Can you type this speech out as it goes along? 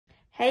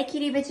Hey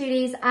cutie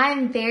patooties,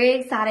 I'm very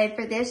excited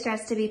for this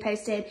dress to be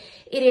posted.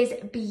 It is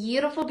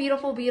beautiful,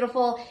 beautiful,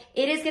 beautiful.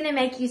 It is gonna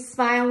make you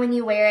smile when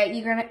you wear it.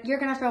 You're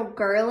gonna feel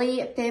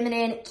girly,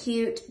 feminine,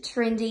 cute,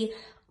 trendy,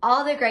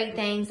 all the great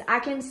things. I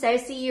can so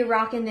see you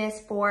rocking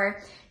this for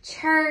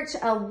church,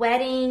 a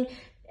wedding,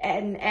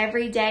 an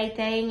everyday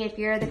thing. If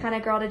you're the kind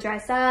of girl to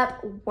dress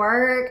up,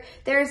 work,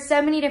 there's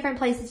so many different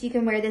places you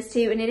can wear this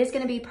to, and it is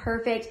gonna be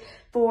perfect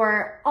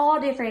for all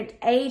different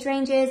age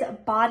ranges,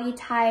 body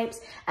types,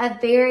 a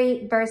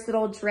very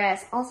versatile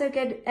dress. Also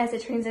good as a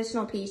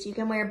transitional piece. You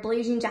can wear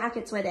blue jean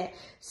jackets with it.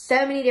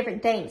 So many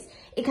different things.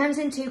 It comes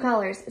in two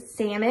colors,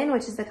 salmon,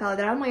 which is the color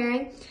that I'm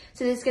wearing.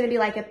 So this is gonna be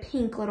like a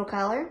pink little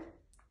color.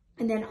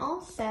 And then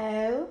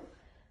also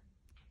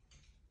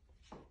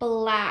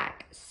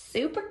black,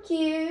 super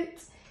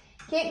cute.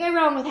 Can't go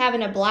wrong with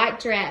having a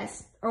black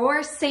dress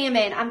or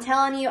salmon. I'm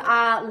telling you,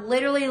 I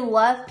literally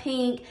love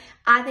pink.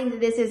 I think that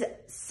this is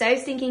so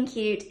stinking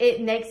cute.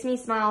 It makes me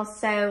smile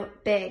so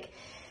big.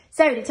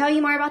 So to tell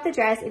you more about the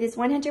dress, it is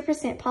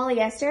 100%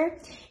 polyester.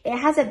 It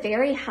has a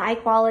very high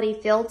quality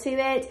feel to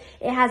it.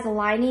 It has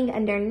lining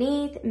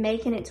underneath,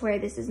 making it to where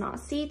this is not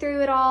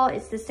see-through at all.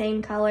 It's the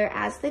same color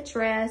as the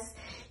dress.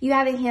 You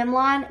have a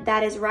hemline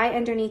that is right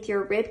underneath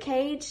your rib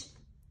cage.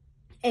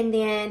 And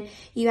then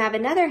you have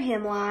another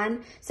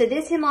hemline. So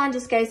this hemline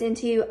just goes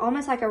into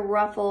almost like a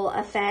ruffle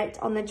effect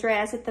on the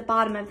dress at the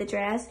bottom of the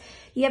dress.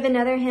 You have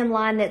another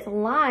hemline that's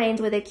lined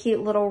with a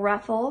cute little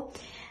ruffle.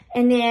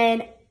 And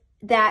then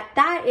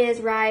that is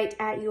right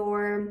at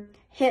your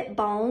hip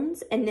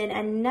bones. And then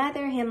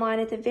another hemline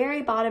at the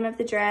very bottom of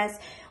the dress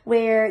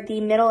where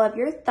the middle of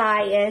your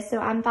thigh is. So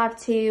I'm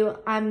 5'2".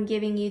 I'm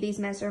giving you these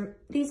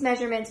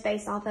measurements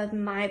based off of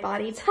my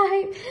body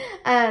type.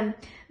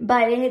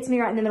 But it hits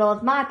me right in the middle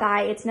of my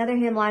thigh. It's another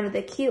hemline with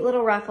a cute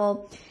little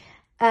ruffle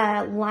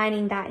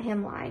lining that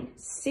hemline.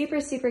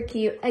 Super, super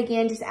cute.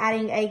 Again, just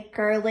adding a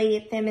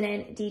girly,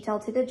 feminine detail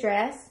to the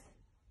dress.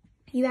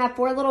 You have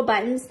 4 little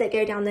buttons that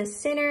go down the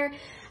center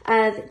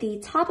of the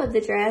top of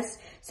the dress.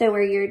 So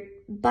where your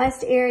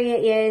bust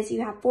area is,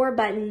 you have 4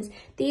 buttons.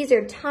 These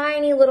are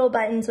tiny little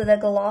buttons with a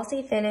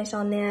glossy finish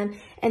on them,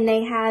 and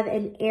they have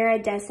an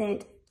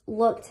iridescent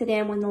look to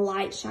them when the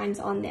light shines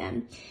on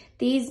them.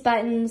 These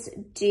buttons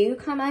do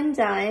come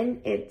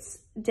undone. It's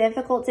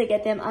difficult to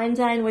get them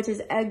undone, which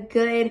is a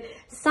good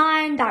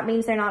sign. That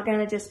means they're not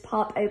gonna just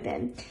pop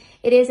open.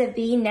 It is a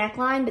V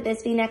neckline, but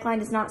this V neckline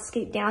does not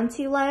scoop down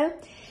too low.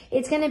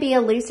 It's gonna be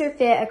a looser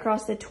fit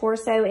across the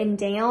torso and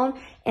down,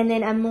 and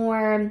then a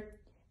more,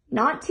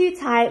 not too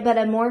tight, but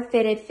a more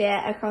fitted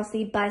fit across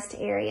the bust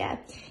area.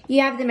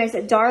 You have the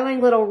most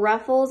darling little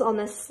ruffles on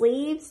the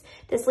sleeves.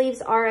 The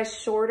sleeves are a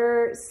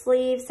shorter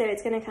sleeve, so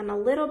it's gonna come a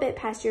little bit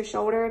past your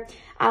shoulder.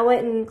 I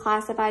wouldn't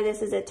classify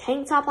this as a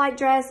tank top like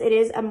dress. It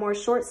is a more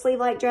short sleeve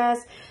like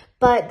dress,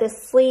 but the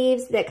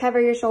sleeves that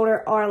cover your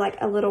shoulder are like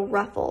a little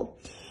ruffle.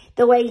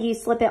 The way you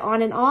slip it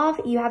on and off,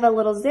 you have a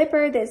little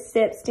zipper that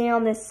zips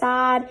down the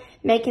side,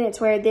 making it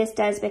to where this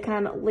does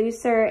become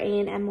looser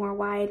and a more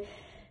wide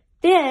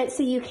fit,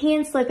 so you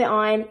can slip it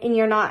on and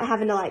you're not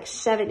having to like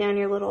shove it down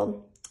your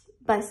little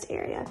bust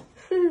area.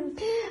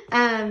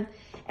 And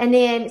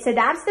then, so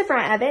that's the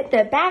front of it.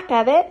 The back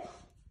of it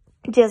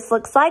just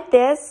looks like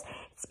this.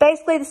 It's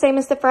basically the same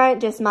as the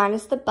front, just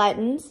minus the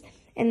buttons.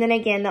 And then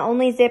again, the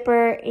only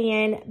zipper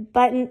and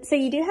button, so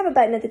you do have a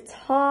button at the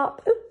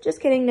top. Oop, just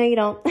kidding, no you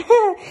don't.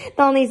 The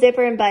only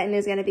zipper and button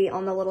is gonna be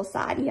on the little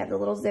side. You have the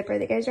little zipper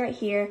that goes right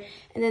here,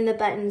 and then the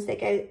buttons that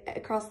go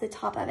across the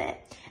top of it.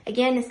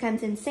 Again, this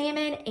comes in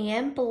salmon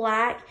and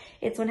black.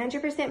 It's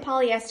 100%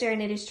 polyester,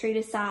 and it is true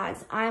to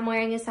size. I'm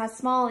wearing a size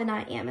small, and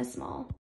I am a small.